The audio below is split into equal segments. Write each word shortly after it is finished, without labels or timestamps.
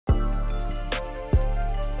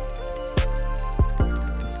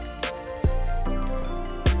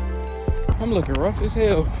I'm looking rough as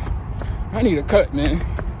hell. I need a cut, man.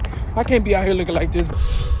 I can't be out here looking like this.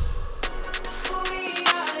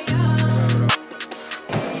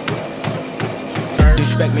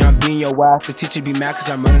 Disrespect me, I'm being your wife. The teacher be mad cause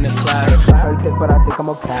I'm running the class. Try to think, but I think I'm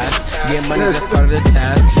a pass. Getting money, that's part of the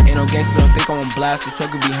task. Ain't no gangster, don't think I'm on blast. You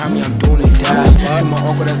sucker behind me, I'm doing it dash. To my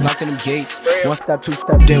uncle that's locked in them gates. One step, two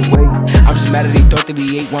step, then wait. I'm just mad that he thought that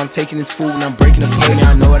he ate while I'm taking his food and I'm breaking the plate. Man,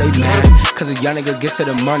 I know why they mad. Cause a young nigga get to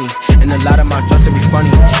the money. And a lot of my trust to be funny.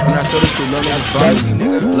 When I saw this shit, no niggas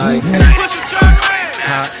bunny. Like, push it, Charlie.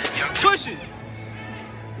 Push it.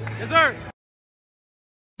 Yes, sir.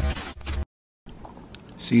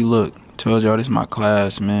 See, look, told y'all this is my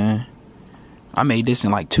class, man. I made this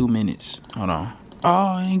in like 2 minutes. Hold on.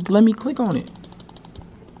 Oh, let me click on it.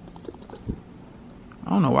 I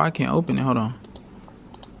don't know why I can't open it. Hold on.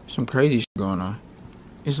 Some crazy shit going on.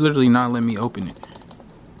 It's literally not letting me open it.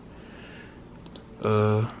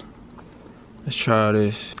 Let's try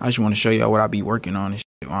this. I just want to show y'all what I be working on and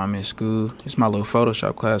shit while I'm in school. It's my little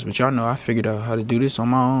Photoshop class, but y'all know I figured out how to do this on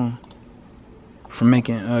my own from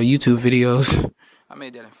making YouTube videos. I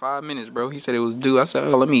made that in 5 minutes, bro. He said it was due. I said,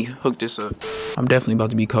 oh, let me hook this up. I'm definitely about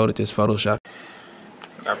to be cold at this Photoshop.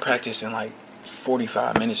 I practiced in like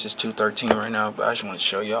 45 minutes. It's 2:13 right now, but I just want to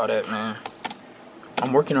show y'all that, man.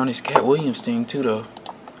 I'm working on this Cat Williams thing too, though.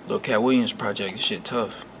 Little Cat Williams project. This shit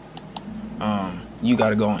tough. You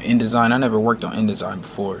gotta go on InDesign. I never worked on InDesign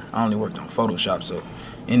before. I only worked on Photoshop, so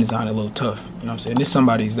InDesign a little tough. You know what I'm saying? This is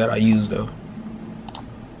somebody's that I use though.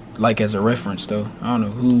 Like as a reference though. I don't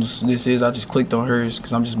know whose this is. I just clicked on hers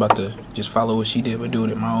because I'm just about to just follow what she did, but do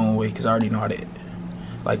it in my own way because I already know how to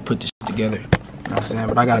like put this shit together. You know what I'm saying?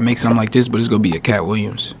 But I gotta make something like this, but it's gonna be a Cat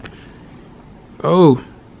Williams. Oh,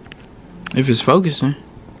 if it's focusing.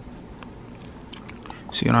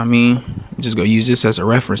 See what I mean? I'm just gonna use this as a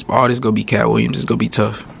reference, but all this gonna be Cat Williams. It's gonna be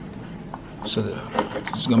tough. So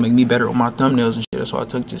it's gonna make me better on my thumbnails and shit. That's why I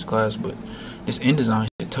took this class. But this InDesign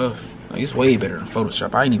shit tough. Like, it's way better than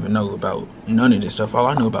Photoshop. I didn't even know about none of this stuff. All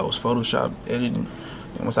I knew about was Photoshop, editing.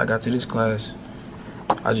 And once I got to this class,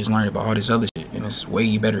 I just learned about all this other shit. And it's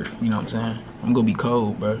way better. You know what I'm saying? I'm gonna be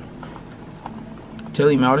cold, bro.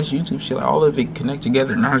 Tell you, man, all this YouTube shit, like, all of it connect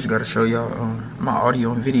together. Now I just gotta show y'all my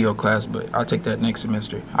audio and video class, but I'll take that next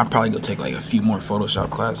semester. I'm probably gonna take like a few more Photoshop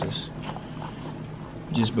classes.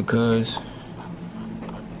 Just because.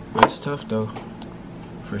 But it's tough though.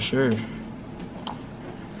 For sure.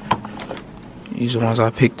 These are the ones I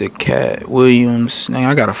picked, the Cat Williams. Dang,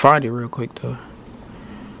 I gotta find it real quick though.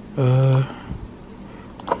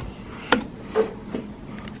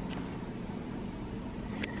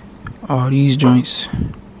 All these joints.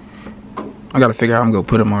 I gotta figure out how I'm gonna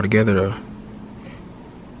put them all together though.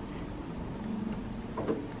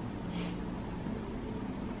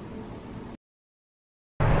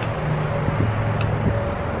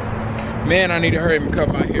 Man, I need to hurry up and cut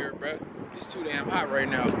my hair, bro. It's too damn hot right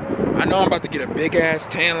now. I know I'm about to get a big ass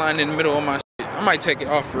tan line in the middle of my shit. I might take it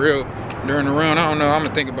off for real during the run. I don't know. I'm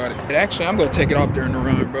gonna think about it. But actually, I'm gonna take it off during the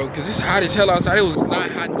run, bro, because it's hot as hell outside. It was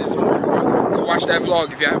not hot this morning, bro. Go watch that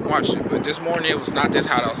vlog if you haven't watched it. But this morning, it was not this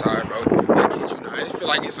hot outside, bro. I kid you not. I feel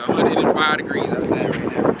like it's 105 degrees outside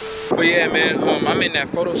right now. But yeah, man, I'm in that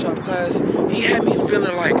Photoshop class. He had me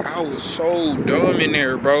feeling like I was so dumb in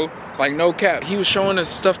there, bro. Like, no cap. He was showing us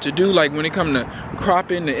stuff to do, like when it come to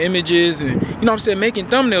cropping the images and, you know what I'm saying, making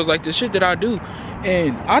thumbnails, like the shit that I do.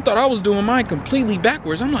 And I thought I was doing mine completely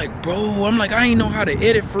backwards. I'm like, bro, I ain't know how to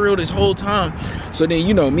edit for real this whole time. So then,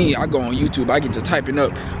 you know me, I go on YouTube, I get to typing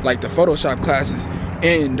up like the Photoshop classes,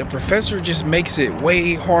 and the professor just makes it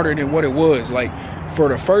way harder than what it was. Like, for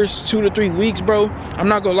the first 2 to 3 weeks, bro, I'm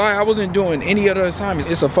not gonna lie, I wasn't doing any other assignments.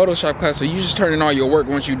 It's a Photoshop class, so you just turn in all your work.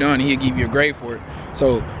 Once you're done, he'll give you a grade for it.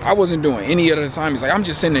 So I wasn't doing any other assignments. Like, I'm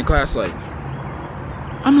just sitting in class like,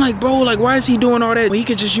 I'm like, bro, like, why is he doing all that? He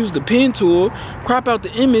could just use the pen tool, crop out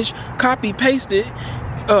the image, copy, paste it,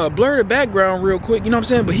 blur the background real quick, you know what I'm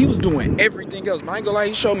saying? But he was doing everything else. But I ain't gonna lie,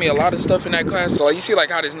 he showed me a lot of stuff in that class. So like, you see like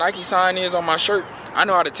how this Nike sign is on my shirt? I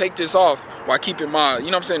know how to take this off while keeping my, you know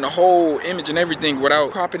what I'm saying, the whole image and everything without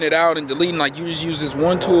cropping it out and deleting. Like, you just use this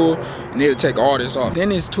one tool and it'll take all this off. Then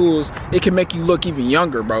these tools, it can make you look even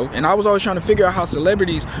younger, bro. And I was always trying to figure out how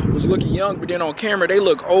celebrities was looking young, but then on camera they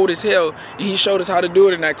look old as hell. And he showed us how to do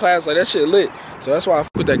it in that class. Like, that shit lit. So that's why I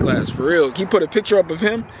put that class, for real. He put a picture up of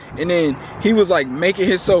him and then he was like making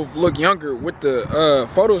himself look younger with the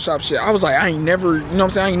Photoshop shit. I was like, I ain't never, you know what I'm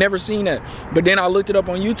saying, I ain't never seen that. But then I looked it up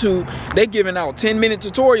on YouTube. They giving out 10-minute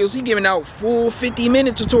tutorials. He giving out full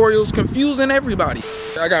 50-minute tutorials, confusing everybody.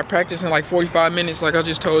 I got practice in like 45 minutes, like I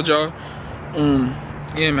just told y'all.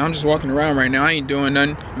 Yeah, man, I'm just walking around right now. I ain't doing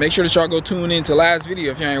nothing. Make sure that y'all go tune in to last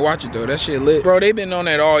video if y'all ain't watch it though. That shit lit. Bro, they been on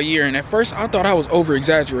that all year, and at first I thought I was over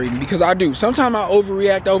exaggerating, because I do. Sometimes I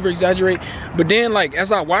overreact, over exaggerate, but then like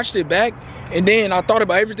as I watched it back and then I thought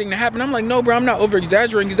about everything that happened, I'm like, no bro, I'm not over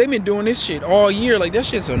exaggerating, because they've been doing this shit all year. Like that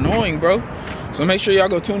shit's annoying, bro. So make sure y'all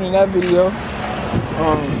go tune in that video.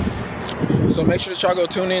 So make sure that y'all go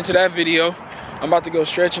tune into that video. I'm about to go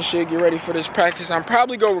stretch and shit, get ready for this practice. I'm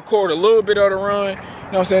probably gonna record a little bit of the run.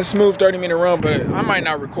 You know what I'm saying? Smooth 30-minute run, but I might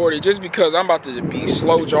not record it just because I'm about to be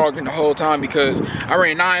slow jogging the whole time, because I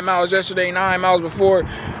ran 9 miles yesterday, 9 miles before.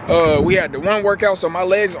 We had the one workout, so my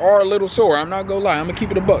legs are a little sore. I'm not gonna lie, I'm gonna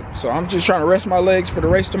keep it a buck. So I'm just trying to rest my legs for the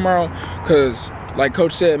race tomorrow, because like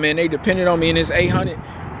coach said, man, they depended on me in this 800.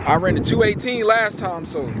 I ran the 218 last time,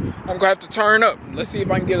 so I'm gonna have to turn up. Let's see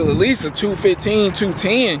if I can get at least a 215,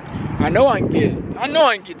 210. I know I can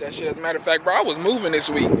get that shit. As a matter of fact, bro, I was moving this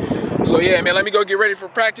week. So yeah, man, let me go get ready for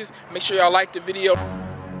practice. Make sure y'all like the video.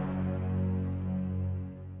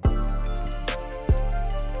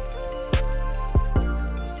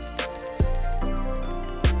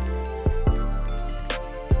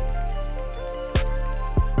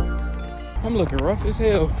 I'm looking rough as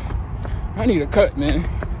hell. I need a cut, man.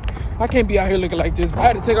 I can't be out here looking like this. But I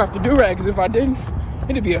had to take off the do-rag, because if I didn't,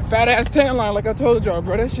 it'd be a fat-ass tan line like I told y'all,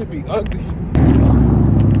 bro. That shit be ugly.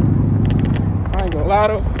 I ain't gonna lie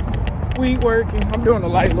though. We ain't working. I'm doing a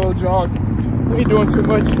light little jog. We ain't doing too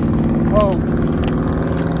much.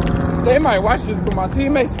 They might watch this, but my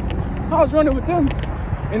teammates, I was running with them,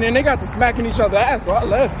 and then they got to smacking each other's ass, so I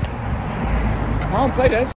left. I don't play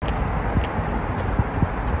that.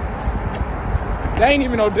 They ain't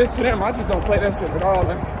even no diss to them. I just don't play that shit at all.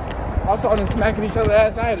 Like, I saw them smacking each other's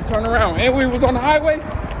ass. I had to turn around. And we was on the highway.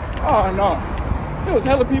 Oh, no. There was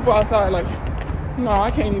hella people outside. Like, no,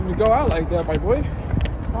 I can't even go out like that, my boy.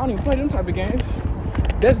 I don't even play them type of games.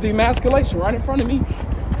 That's demasculation right in front of me.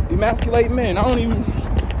 Demasculating men. I don't even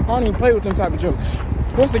play with them type of jokes.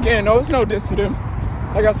 Once again, no, it's no diss to them.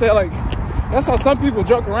 Like I said, like, that's how some people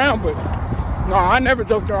joke around, but no, I never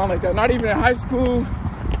joked around like that. Not even in high school,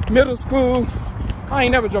 middle school. I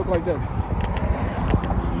ain't never joked like that.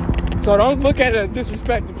 So don't look at it as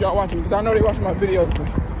disrespect if y'all watching, because I know they watching my videos,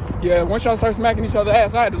 but yeah, once y'all start smacking each other's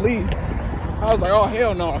ass, I had to leave. I was like, oh,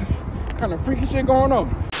 hell no. What kind of freaky shit going on?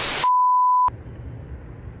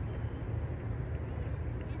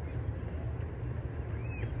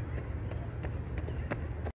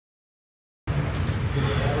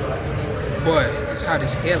 Boy, it's hot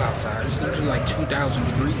as hell outside. It's literally like 2,000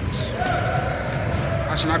 degrees.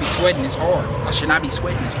 I should not be sweating this hard. I should not be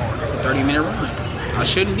sweating this hard for a 30-minute run. I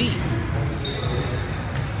shouldn't be.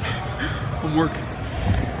 I'm working.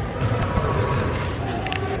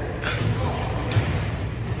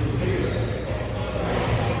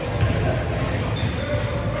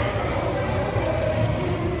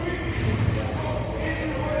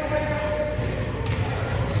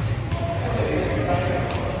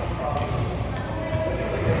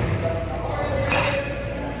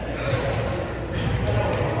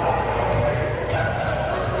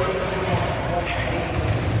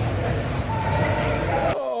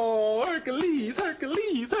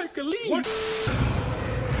 What?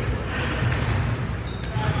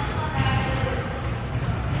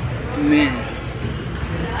 Man,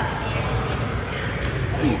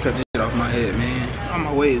 I need to cut this shit off my head, man. All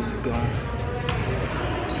my waves is gone.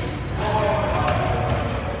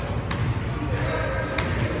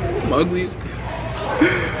 I'm ugly as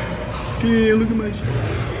damn, look at my shit.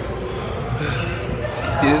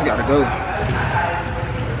 Yeah, this gotta go.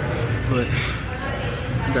 But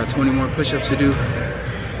I got 20 more push-ups to do.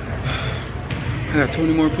 I got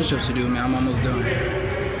 20 more push-ups to do, man. I'm almost done.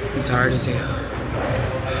 I'm tired as hell.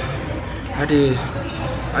 I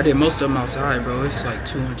did most of them outside, bro. It's like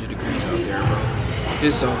 200 degrees out there, bro.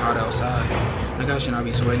 It's so hot outside. Like, I should not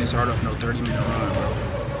be sweating this hard off no 30-minute run, bro.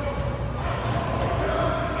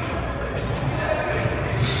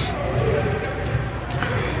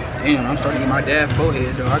 Damn, I'm starting to get my dad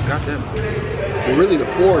forehead, though. I got that. Well, really the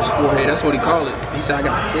forged forehead. That's what he called it. He said I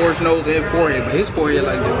got the forged nose and forehead, but his forehead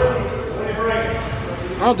like that.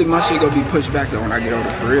 I don't think my shit gonna be pushed back though when I get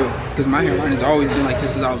older, for real. Cause my hairline has always been like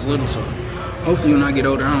this since I was little, so hopefully when I get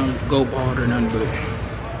older I don't go bald or nothing, but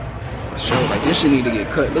for sure, like this shit need to get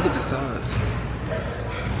cut. Look at the size.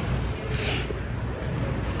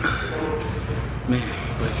 Man,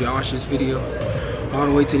 but if y'all watch this video all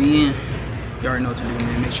the way to the end, y'all already know what to do,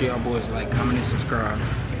 man. Make sure y'all boys like, comment, and subscribe.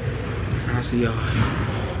 And I'll see y'all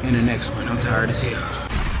in the next one. I'm tired as hell.